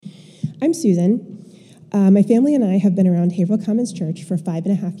I'm Susan. My family and I have been around Haverhill Commons Church for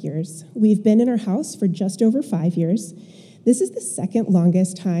 5.5 years. We've been in our house for just over 5 years. This is the second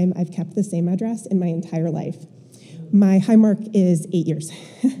longest time I've kept the same address in my entire life. My high mark is 8 years.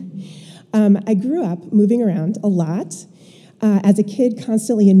 I grew up moving around a lot. As a kid,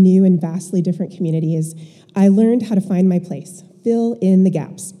 constantly in new and vastly different communities, I learned how to find my place, fill in the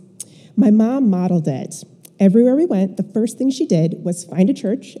gaps. My mom modeled it. Everywhere we went, the first thing she did was find a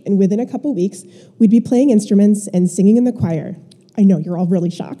church, and within a couple weeks, we'd be playing instruments and singing in the choir. I know, you're all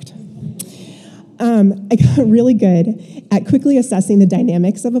really shocked. I got really good at quickly assessing the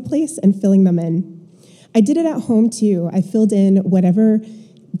dynamics of a place and filling them in. I did it at home, too. I filled in whatever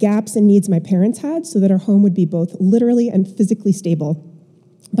gaps and needs my parents had so that our home would be both literally and physically stable.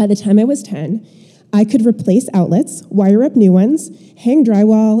 By the time I was 10, I could replace outlets, wire up new ones, hang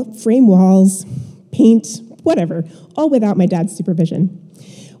drywall, frame walls, paint, whatever, all without my dad's supervision.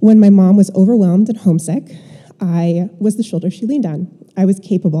 When my mom was overwhelmed and homesick, I was the shoulder she leaned on. I was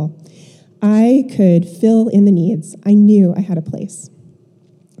capable. I could fill in the needs. I knew I had a place.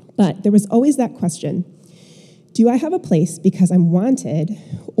 But there was always that question, do I have a place because I'm wanted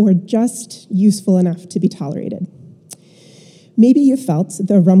or just useful enough to be tolerated? Maybe you felt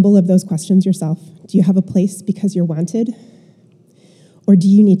the rumble of those questions yourself. Do you have a place because you're wanted? Or do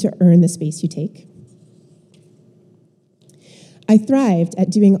you need to earn the space you take? I thrived at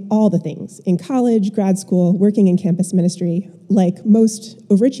doing all the things in college, grad school, working in campus ministry. Like most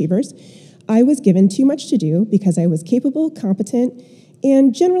overachievers, I was given too much to do because I was capable, competent,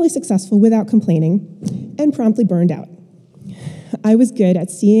 and generally successful without complaining, and promptly burned out. I was good at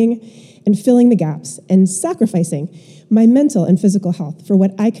seeing and filling the gaps and sacrificing my mental and physical health for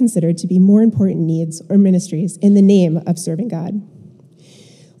what I considered to be more important needs or ministries in the name of serving God.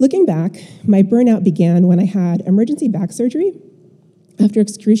 Looking back, my burnout began when I had emergency back surgery after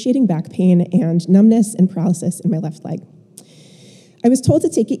excruciating back pain and numbness and paralysis in my left leg. I was told to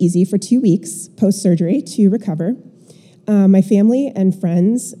take it easy for 2 weeks post-surgery to recover. My family and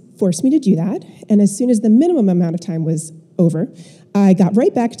friends forced me to do that, and as soon as the minimum amount of time was over, I got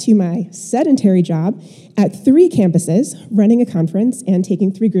right back to my sedentary job at 3 campuses, running a conference and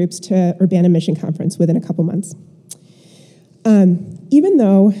taking 3 groups to Urbana Mission Conference within a couple months. Even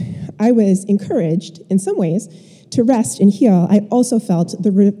though I was encouraged in some ways to rest and heal, I also felt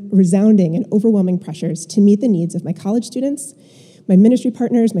the resounding and overwhelming pressures to meet the needs of my college students, my ministry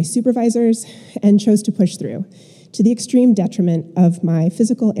partners, my supervisors, and chose to push through, to the extreme detriment of my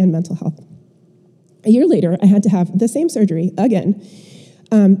physical and mental health. A year later, I had to have the same surgery again,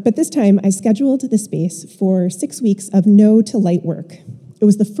 but this time I scheduled the space for 6 weeks of no to light work. It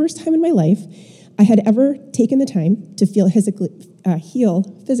was the first time in my life I had ever taken the time to heal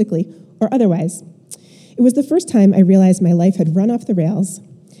physically or otherwise. It was the first time I realized my life had run off the rails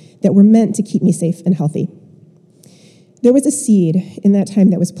that were meant to keep me safe and healthy. There was a seed in that time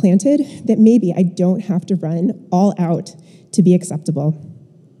that was planted that maybe I don't have to run all out to be acceptable.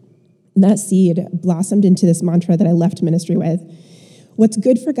 That seed blossomed into this mantra that I left ministry with. What's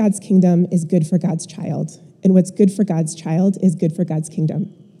good for God's kingdom is good for God's child, and what's good for God's child is good for God's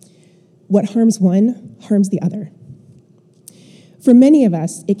kingdom. What harms one harms the other. For many of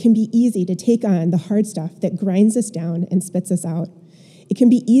us, it can be easy to take on the hard stuff that grinds us down and spits us out. It can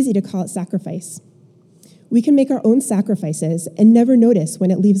be easy to call it sacrifice. We can make our own sacrifices and never notice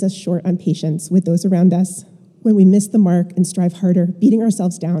when it leaves us short on patience with those around us, when we miss the mark and strive harder, beating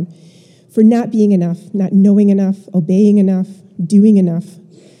ourselves down for not being enough, not knowing enough, obeying enough, doing enough,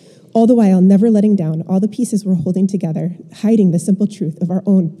 all the while never letting down all the pieces we're holding together, hiding the simple truth of our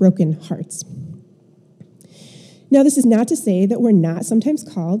own broken hearts. Now, this is not to say that we're not sometimes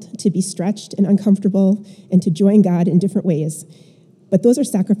called to be stretched and uncomfortable and to join God in different ways, but those are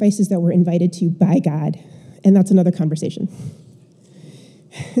sacrifices that we're invited to by God, and that's another conversation.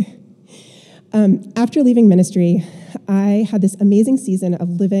 After leaving ministry, I had this amazing season of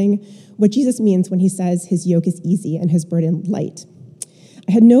living what Jesus means when he says his yoke is easy and his burden light.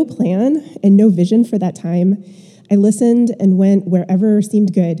 I had no plan and no vision for that time. I listened and went wherever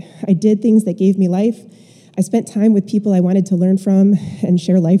seemed good. I did things that gave me life. I spent time with people I wanted to learn from and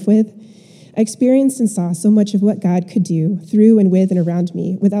share life with. I experienced and saw so much of what God could do through and with and around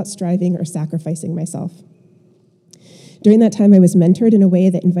me without striving or sacrificing myself. During that time, I was mentored in a way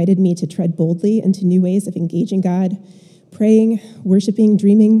that invited me to tread boldly into new ways of engaging God, praying, worshiping,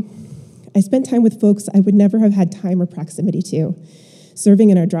 dreaming. I spent time with folks I would never have had time or proximity to, serving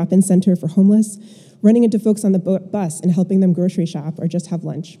in our drop-in center for homeless, running into folks on the bus and helping them grocery shop or just have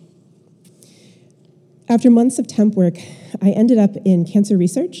lunch. After months of temp work, I ended up in cancer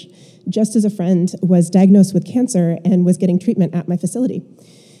research, just as a friend was diagnosed with cancer and was getting treatment at my facility.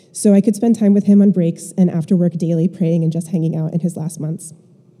 so I could spend time with him on breaks and after work daily, praying and just hanging out in his last months.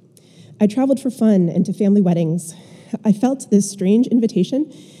 I traveled for fun and to family weddings. I felt this strange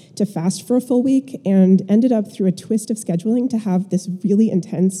invitation to fast for a full week and ended up through a twist of scheduling to have this really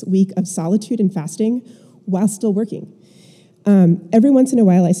intense week of solitude and fasting while still working. Every once in a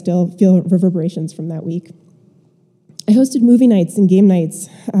while, I still feel reverberations from that week. I hosted movie nights and game nights,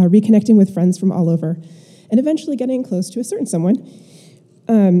 reconnecting with friends from all over, and eventually getting close to a certain someone.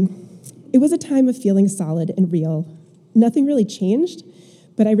 It was a time of feeling solid and real. Nothing really changed,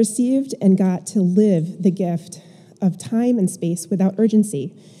 but I received and got to live the gift of time and space without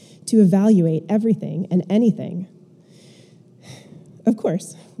urgency to evaluate everything and anything. Of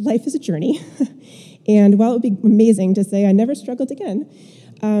course, life is a journey, and while it would be amazing to say I never struggled again,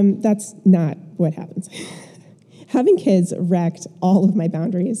 that's not what happens. Having kids wrecked all of my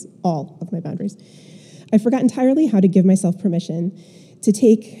boundaries. I forgot entirely how to give myself permission to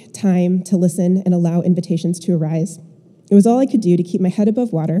take time to listen and allow invitations to arise. It was all I could do to keep my head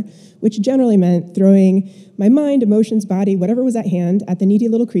above water, which generally meant throwing my mind, emotions, body, whatever was at hand, at the needy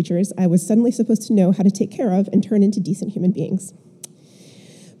little creatures I was suddenly supposed to know how to take care of and turn into decent human beings.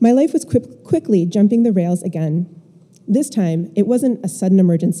 My life was quickly jumping the rails again. This time, it wasn't a sudden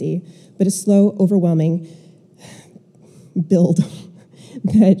emergency, but a slow, overwhelming build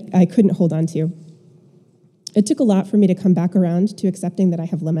that I couldn't hold on to. It took a lot for me to come back around to accepting that I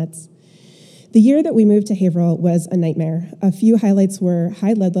have limits. The year that we moved to Haverhill was a nightmare. A few highlights were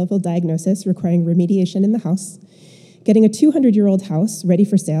high lead-level diagnosis requiring remediation in the house, getting a 200-year-old house ready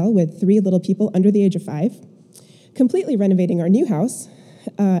for sale with 3 little people under the age of 5, completely renovating our new house,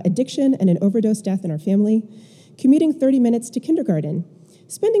 addiction and an overdose death in our family, commuting 30 minutes to kindergarten,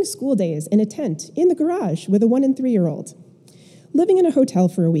 spending school days in a tent in the garage with a 1- and 3-year-old, living in a hotel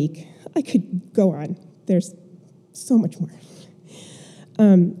for a week. I could go on. There's so much more.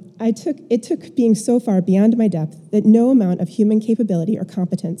 It took being so far beyond my depth that no amount of human capability or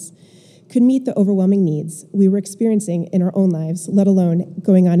competence could meet the overwhelming needs we were experiencing in our own lives, let alone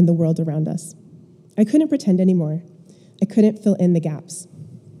going on in the world around us. I couldn't pretend anymore. I couldn't fill in the gaps.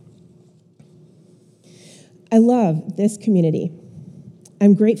 I love this community.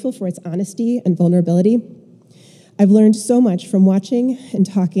 I'm grateful for its honesty and vulnerability. I've learned so much from watching and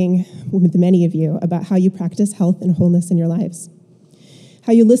talking with many of you about how you practice health and wholeness in your lives,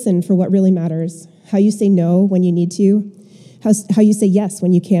 how you listen for what really matters, how you say no when you need to, how you say yes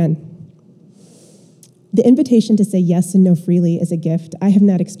when you can. The invitation to say yes and no freely is a gift I have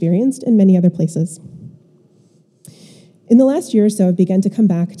not experienced in many other places. In the last year or so, I've begun to come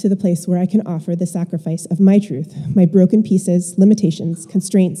back to the place where I can offer the sacrifice of my truth, my broken pieces, limitations,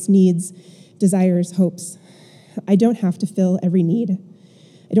 constraints, needs, desires, hopes. I don't have to fill every need.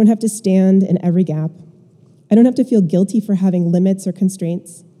 I don't have to stand in every gap. I don't have to feel guilty for having limits or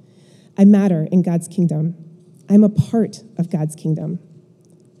constraints. I matter in God's kingdom. I'm a part of God's kingdom.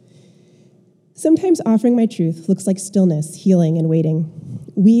 Sometimes offering my truth looks like stillness, healing, and waiting.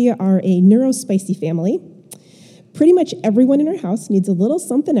 We are a neurospicy family. Pretty much everyone in our house needs a little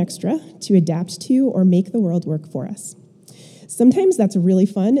something extra to adapt to or make the world work for us. Sometimes that's really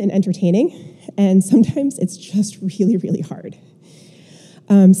fun and entertaining, and sometimes it's just really, really hard.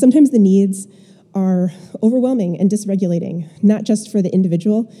 Sometimes the needs are overwhelming and dysregulating, not just for the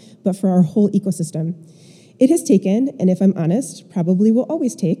individual, but for our whole ecosystem. It has taken, and if I'm honest, probably will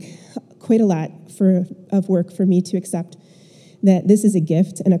always take, quite a lot of work for me to accept that this is a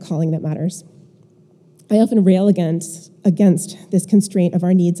gift and a calling that matters. I often rail against this constraint of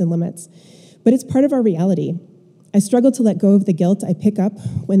our needs and limits, but it's part of our reality. I struggle to let go of the guilt I pick up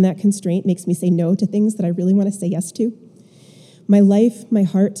when that constraint makes me say no to things that I really want to say yes to. My life, my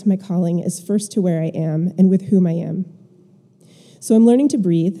heart, my calling is first to where I am and with whom I am. So I'm learning to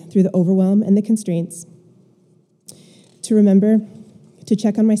breathe through the overwhelm and the constraints, to remember, to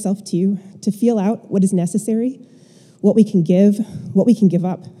check on myself too, to feel out what is necessary, what we can give, what we can give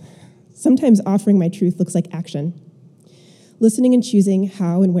up. Sometimes offering my truth looks like action, listening and choosing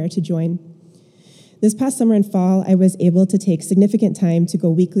how and where to join. This past summer and fall, I was able to take significant time to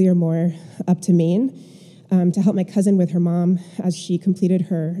go weekly or more up to Maine to help my cousin with her mom as she completed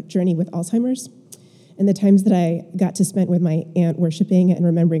her journey with Alzheimer's. And the times that I got to spend with my aunt worshiping and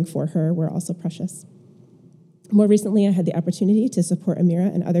remembering for her were also precious. More recently, I had the opportunity to support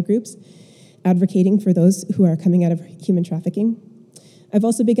Amira and other groups advocating for those who are coming out of human trafficking. I've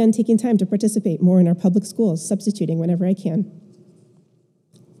also begun taking time to participate more in our public schools, substituting whenever I can.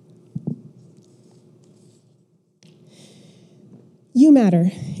 You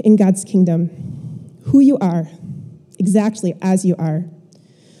matter in God's kingdom, who you are, exactly as you are,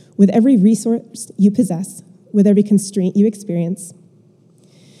 with every resource you possess, with every constraint you experience.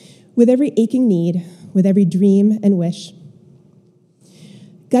 with every aching need, with every dream and wish.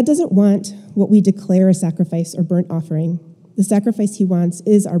 God doesn't want what we declare a sacrifice or burnt offering. The sacrifice he wants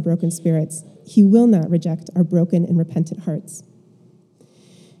is our broken spirits. He will not reject our broken and repentant hearts.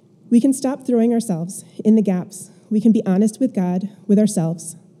 We can stop throwing ourselves in the gaps. We can be honest with God, with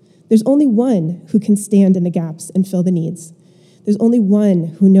ourselves. There's only one who can stand in the gaps and fill the needs. There's only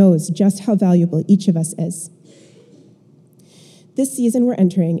one who knows just how valuable each of us is. This season we're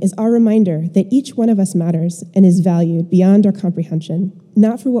entering is our reminder that each one of us matters and is valued beyond our comprehension,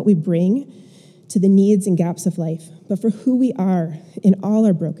 not for what we bring to the needs and gaps of life, but for who we are in all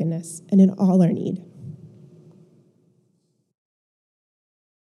our brokenness and in all our need.